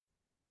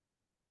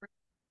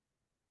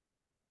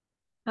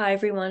Hi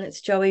everyone,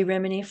 it's Joey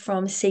Remini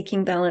from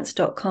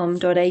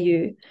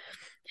seekingbalance.com.au.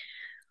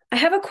 I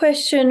have a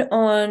question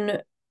on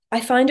I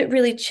find it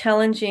really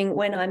challenging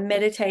when I'm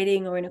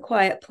meditating or in a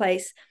quiet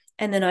place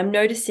and then I'm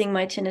noticing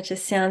my tinnitus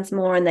sounds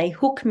more and they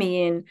hook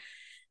me in.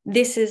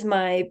 This is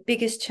my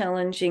biggest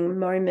challenging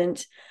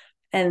moment.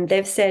 And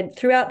they've said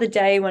throughout the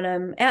day when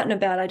I'm out and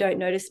about, I don't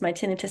notice my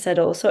tinnitus at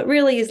all. So it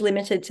really is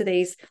limited to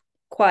these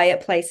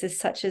quiet places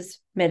such as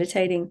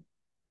meditating.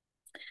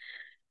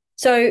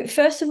 So,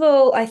 first of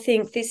all, I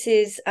think this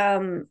is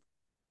a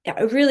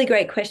really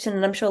great question,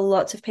 and I'm sure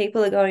lots of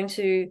people are going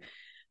to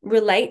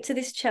relate to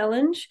this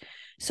challenge.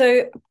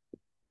 So,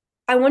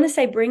 I want to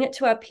say bring it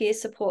to our peer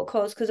support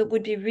calls because it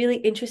would be really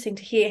interesting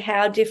to hear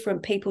how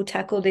different people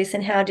tackle this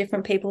and how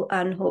different people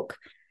unhook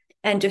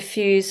and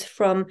diffuse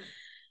from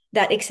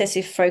that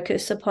excessive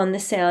focus upon the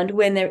sound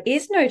when there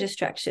is no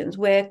distractions,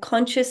 where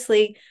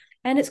consciously,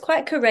 and it's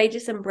quite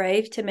courageous and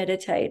brave to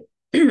meditate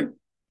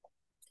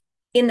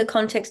in the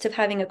context of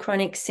having a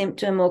chronic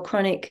symptom or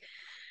chronic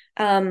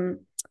um,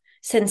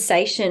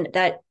 sensation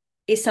that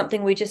is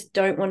something we just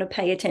don't want to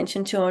pay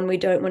attention to and we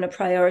don't want to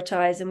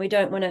prioritize and we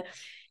don't want to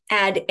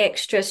add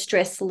extra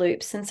stress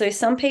loops. And so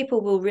some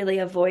people will really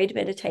avoid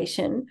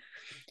meditation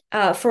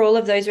for all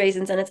of those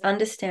reasons, and it's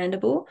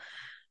understandable.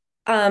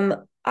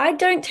 I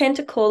don't tend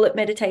to call it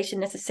meditation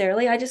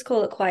necessarily. I just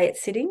call it quiet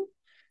sitting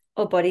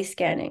or body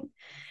scanning.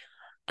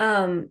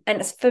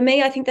 And for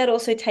me, I think that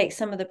also takes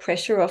some of the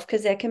pressure off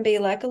because there can be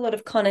like a lot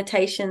of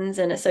connotations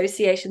and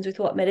associations with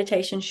what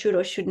meditation should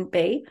or shouldn't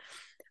be.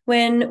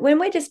 When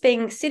we're just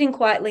being sitting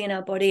quietly in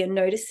our body and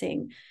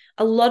noticing,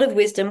 a lot of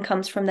wisdom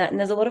comes from that, and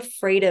there's a lot of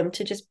freedom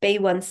to just be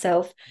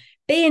oneself,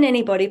 be in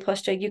any body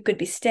posture. You could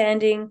be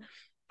standing.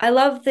 I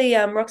love the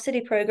Rock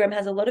City program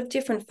has a lot of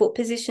different foot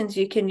positions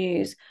you can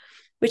use,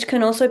 which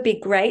can also be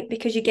great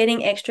because you're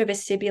getting extra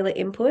vestibular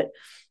input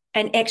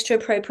and extra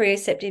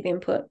proprioceptive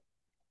input,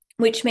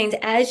 which means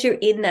as you're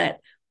in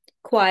that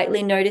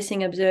quietly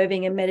noticing,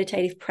 observing, and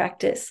meditative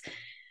practice,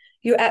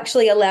 you're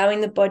actually allowing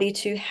the body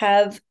to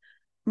have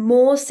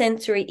more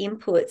sensory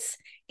inputs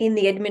in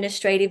the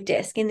administrative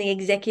desk, in the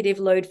executive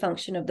load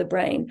function of the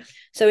brain.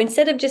 So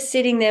instead of just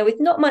sitting there with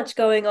not much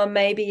going on,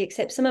 maybe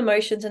except some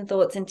emotions and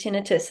thoughts and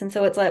tinnitus, and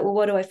so it's like, well,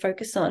 what do I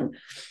focus on?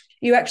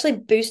 You're actually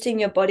boosting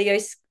your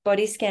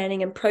body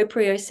scanning and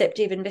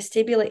proprioceptive and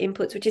vestibular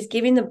inputs, which is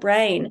giving the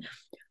brain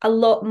a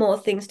lot more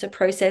things to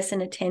process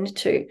and attend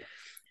to.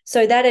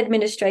 So that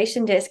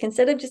administration desk,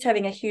 instead of just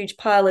having a huge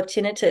pile of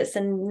tinnitus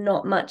and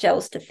not much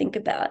else to think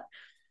about,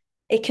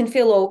 it can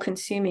feel all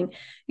consuming.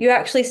 You're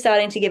actually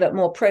starting to give it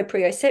more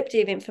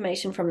proprioceptive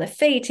information from the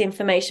feet,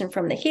 information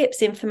from the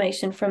hips,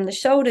 information from the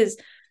shoulders.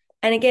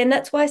 And again,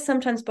 that's why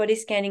sometimes body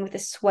scanning with a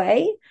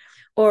sway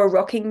or a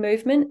rocking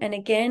movement, and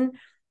again,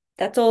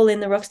 that's all in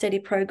the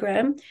Rocksteady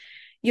program,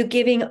 you're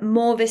giving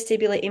more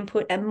vestibular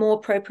input and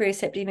more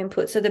proprioceptive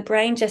input. So the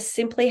brain just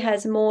simply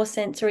has more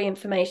sensory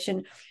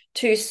information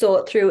to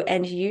sort through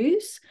and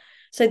use.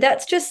 So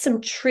that's just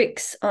some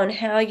tricks on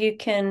how you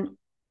can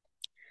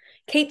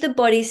keep the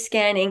body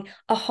scanning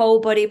a whole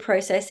body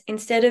process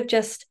instead of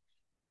just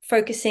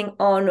focusing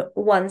on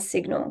one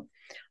signal.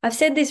 I've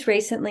said this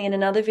recently in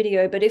another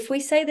video, but if we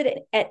say that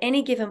at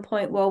any given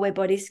point while we're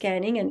body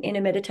scanning and in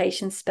a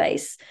meditation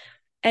space,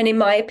 and in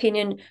my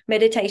opinion,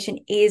 meditation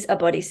is a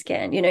body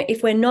scan. You know,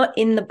 if we're not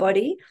in the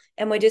body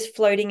and we're just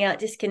floating out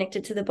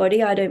disconnected to the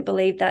body, I don't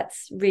believe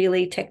that's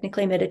really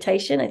technically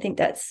meditation. I think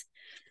that's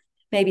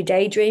maybe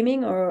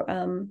daydreaming or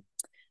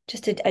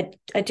just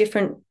a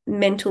different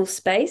mental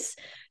space.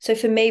 So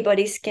for me,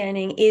 body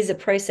scanning is a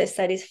process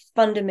that is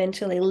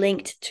fundamentally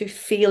linked to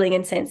feeling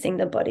and sensing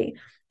the body.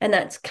 And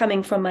that's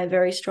coming from my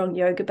very strong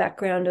yoga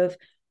background of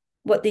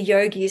what the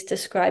yogis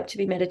describe to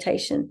be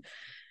meditation.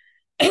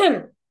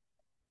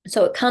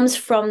 So it comes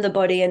from the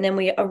body, and then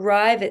we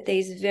arrive at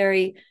these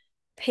very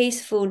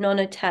peaceful,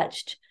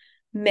 non-attached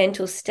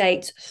mental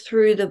states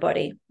through the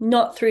body,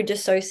 not through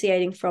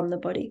dissociating from the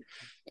body.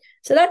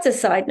 So that's a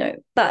side note.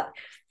 But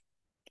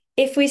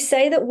if we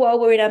say that while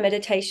we're in our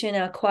meditation,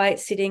 our quiet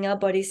sitting, our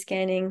body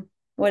scanning,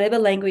 whatever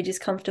language is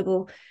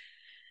comfortable,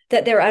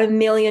 that there are a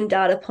million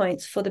data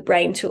points for the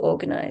brain to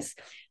organize.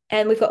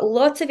 And we've got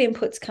lots of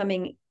inputs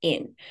coming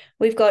in.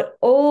 We've got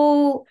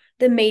all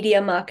the media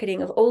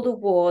marketing of all the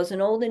wars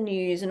and all the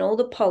news and all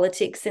the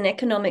politics and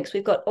economics.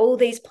 We've got all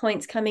these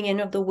points coming in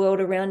of the world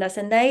around us,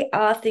 and they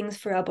are things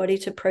for our body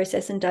to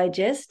process and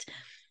digest.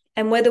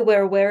 And whether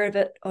we're aware of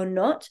it or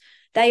not,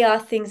 they are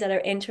things that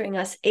are entering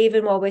us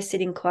even while we're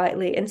sitting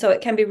quietly. And so it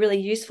can be really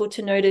useful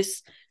to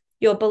notice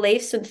your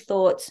beliefs and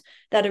thoughts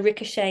that are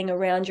ricocheting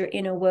around your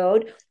inner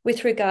world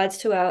with regards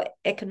to our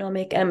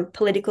economic and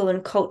political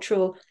and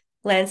cultural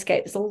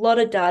landscape. There's a lot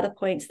of data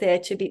points there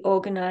to be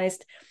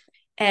organized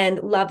and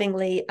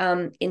lovingly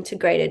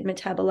integrated,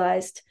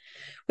 metabolized.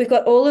 We've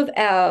got all of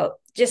our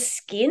just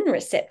skin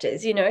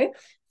receptors, you know,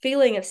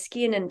 feeling of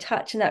skin and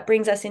touch, and that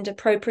brings us into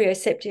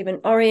proprioceptive and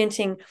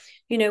orienting,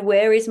 you know,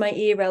 where is my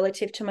ear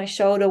relative to my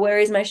shoulder, where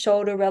is my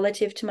shoulder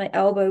relative to my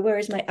elbow, where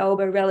is my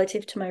elbow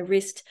relative to my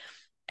wrist,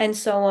 and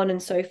so on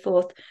and so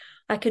forth.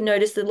 I can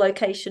notice the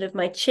location of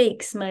my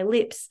cheeks, my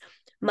lips,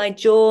 my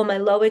jaw, my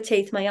lower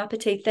teeth, my upper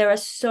teeth. There are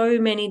so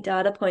many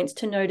data points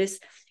to notice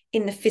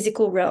in the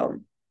physical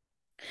realm.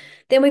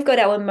 Then we've got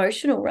our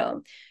emotional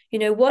realm.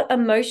 What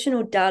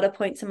emotional data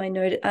points am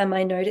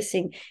I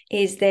noticing?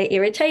 Is there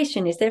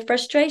irritation? Is there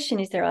frustration?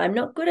 Is there I'm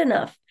not good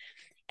enough?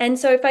 And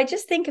so if I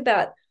just think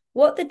about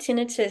what the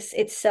tinnitus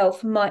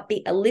itself might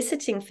be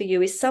eliciting for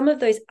you is some of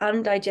those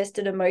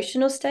undigested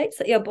emotional states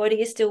that your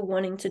body is still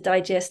wanting to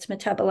digest,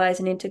 metabolize,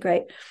 and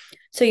integrate.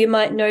 So you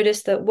might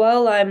notice that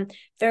while I'm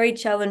very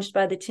challenged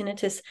by the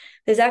tinnitus,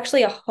 there's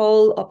actually a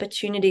whole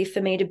opportunity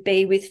for me to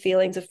be with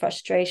feelings of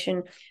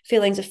frustration,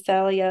 feelings of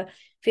failure,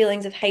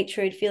 feelings of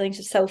hatred, feelings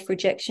of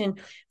self-rejection,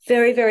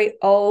 very, very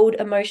old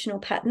emotional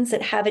patterns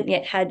that haven't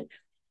yet had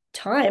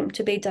time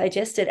to be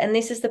digested. And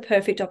this is the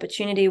perfect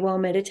opportunity while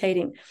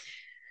meditating.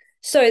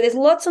 So there's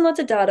lots and lots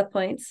of data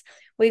points.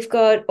 We've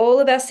got all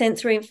of our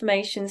sensory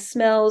information,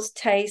 smells,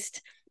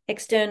 taste,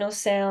 external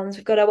sounds.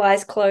 We've got our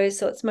eyes closed,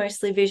 so it's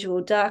mostly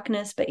visual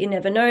darkness, but you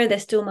never know. There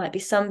still might be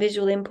some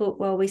visual input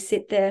while we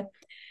sit there.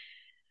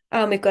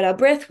 We've got our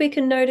breath we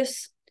can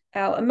notice,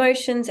 our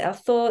emotions, our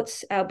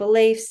thoughts, our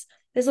beliefs.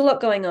 There's a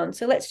lot going on.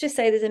 So let's just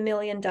say there's a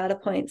million data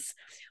points.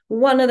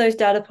 One of those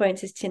data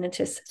points is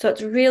tinnitus. So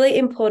it's really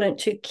important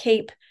to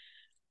keep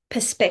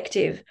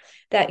perspective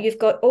that you've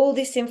got all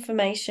this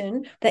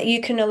information that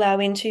you can allow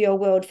into your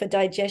world for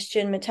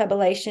digestion,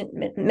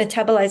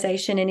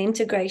 metabolization, and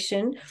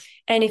integration.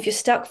 And if you're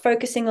stuck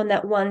focusing on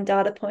that one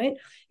data point,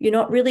 you're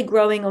not really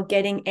growing or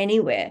getting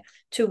anywhere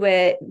to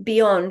where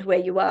beyond where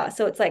you are.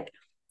 So it's like,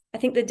 I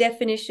think the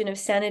definition of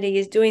sanity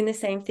is doing the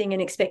same thing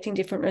and expecting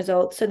different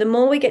results. So the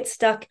more we get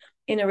stuck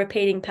in a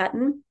repeating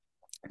pattern,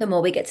 the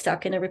more we get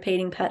stuck in a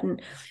repeating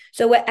pattern.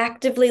 So we're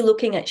actively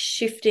looking at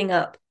shifting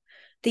up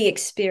the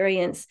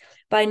experience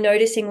by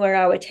noticing where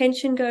our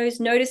attention goes,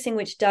 noticing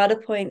which data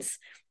points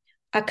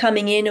are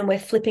coming in and we're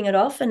flipping it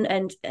off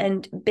and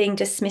being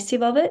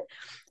dismissive of it.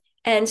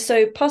 And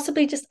so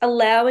possibly just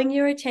allowing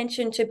your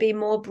attention to be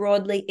more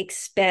broadly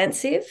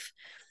expansive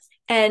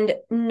and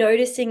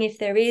noticing if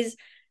there is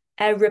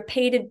a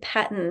repeated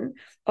pattern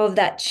of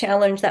that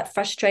challenge, that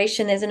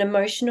frustration, there's an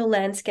emotional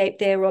landscape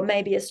there, or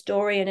maybe a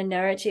story and a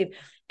narrative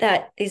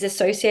that is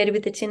associated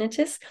with the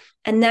tinnitus.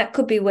 And that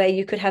could be where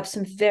you could have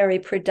some very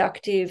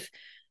productive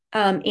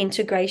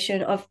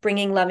integration of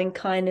bringing loving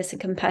kindness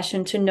and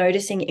compassion to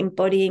noticing,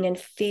 embodying, and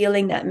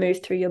feeling that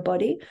move through your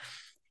body.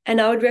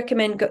 And I would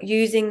recommend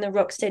using the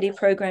Rocksteady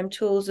program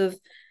tools of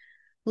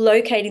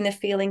locating the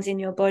feelings in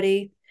your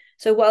body.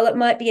 So while it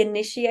might be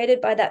initiated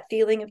by that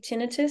feeling of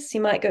tinnitus, you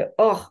might go,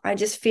 oh, I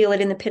just feel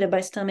it in the pit of my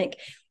stomach.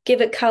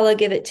 Give it color,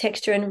 give it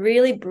texture, and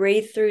really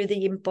breathe through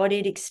the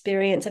embodied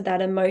experience of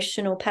that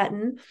emotional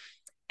pattern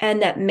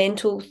and that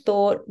mental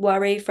thought,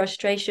 worry,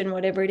 frustration,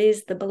 whatever it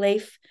is, the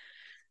belief,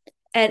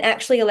 and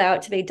actually allow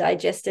it to be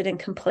digested and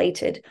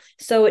completed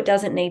so it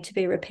doesn't need to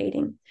be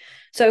repeating.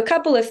 So a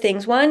couple of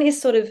things. One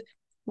is sort of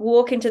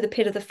walk into the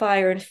pit of the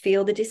fire and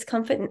feel the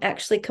discomfort and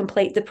actually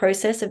complete the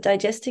process of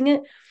digesting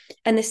it.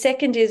 And the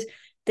second is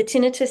the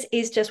tinnitus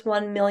is just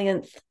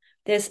 1/1,000,000th.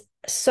 There's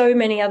so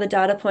many other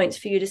data points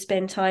for you to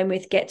spend time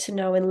with, get to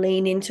know and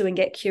lean into and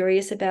get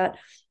curious about,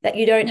 that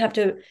you don't have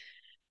to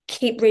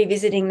keep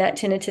revisiting that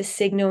tinnitus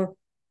signal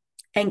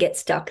and get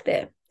stuck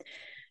there.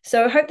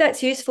 So I hope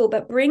that's useful,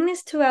 but bring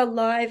this to our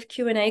live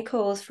Q&A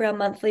calls for our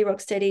monthly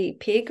Rocksteady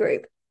peer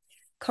group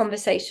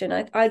conversation.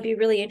 I'd be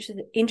really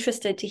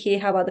interested to hear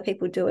how other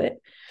people do it.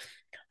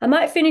 I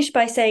might finish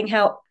by saying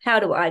how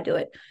do I do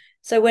it?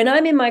 So when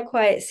I'm in my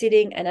quiet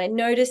sitting and I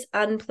notice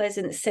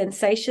unpleasant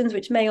sensations,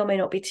 which may or may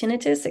not be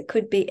tinnitus, it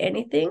could be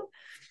anything,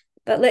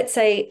 but let's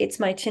say it's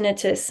my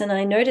tinnitus and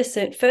I notice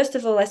it. First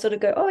of all, I sort of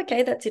go, oh,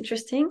 okay, that's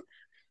interesting,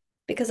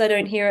 because I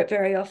don't hear it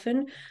very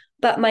often.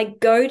 But my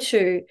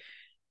go-to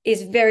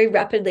is very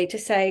rapidly to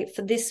say,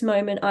 for this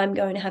moment, I'm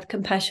going to have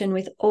compassion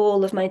with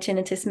all of my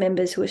tinnitus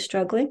members who are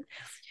struggling.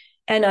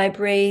 And I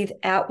breathe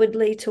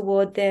outwardly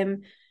toward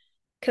them,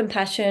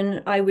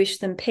 compassion. I wish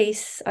them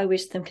peace. I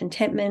wish them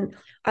contentment.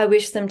 I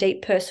wish them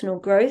deep personal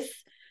growth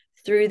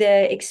through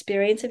their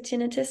experience of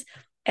tinnitus.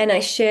 And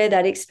I share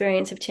that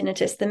experience of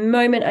tinnitus. The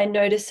moment I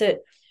notice it,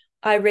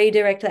 I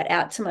redirect that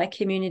out to my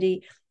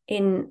community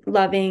in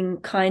loving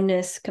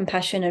kindness,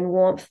 compassion, and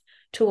warmth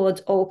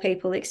towards all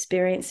people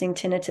experiencing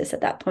tinnitus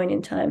at that point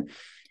in time.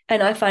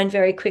 And I find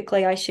very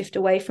quickly I shift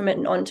away from it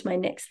and on to my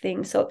next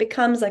thing. So it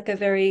becomes like a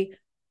very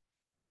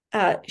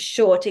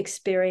short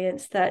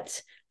experience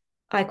that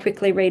I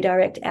quickly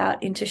redirect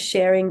out into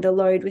sharing the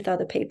load with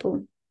other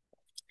people.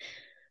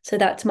 So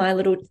that's my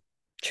little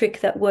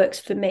trick that works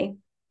for me.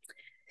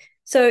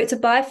 So it's a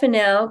bye for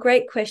now.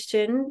 Great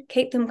question.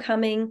 Keep them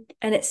coming.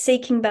 And it's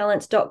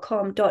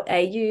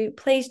seekingbalance.com.au.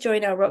 Please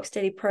join our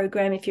Rocksteady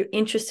program if you're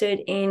interested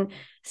in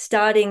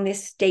starting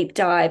this deep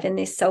dive and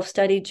this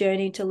self-study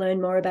journey to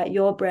learn more about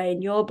your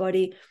brain, your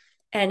body,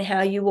 and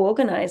how you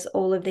organize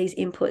all of these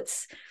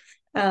inputs.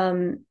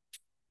 To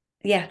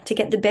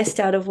get the best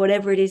out of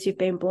whatever it is you've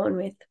been born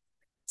with.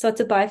 So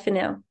it's a bye for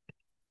now.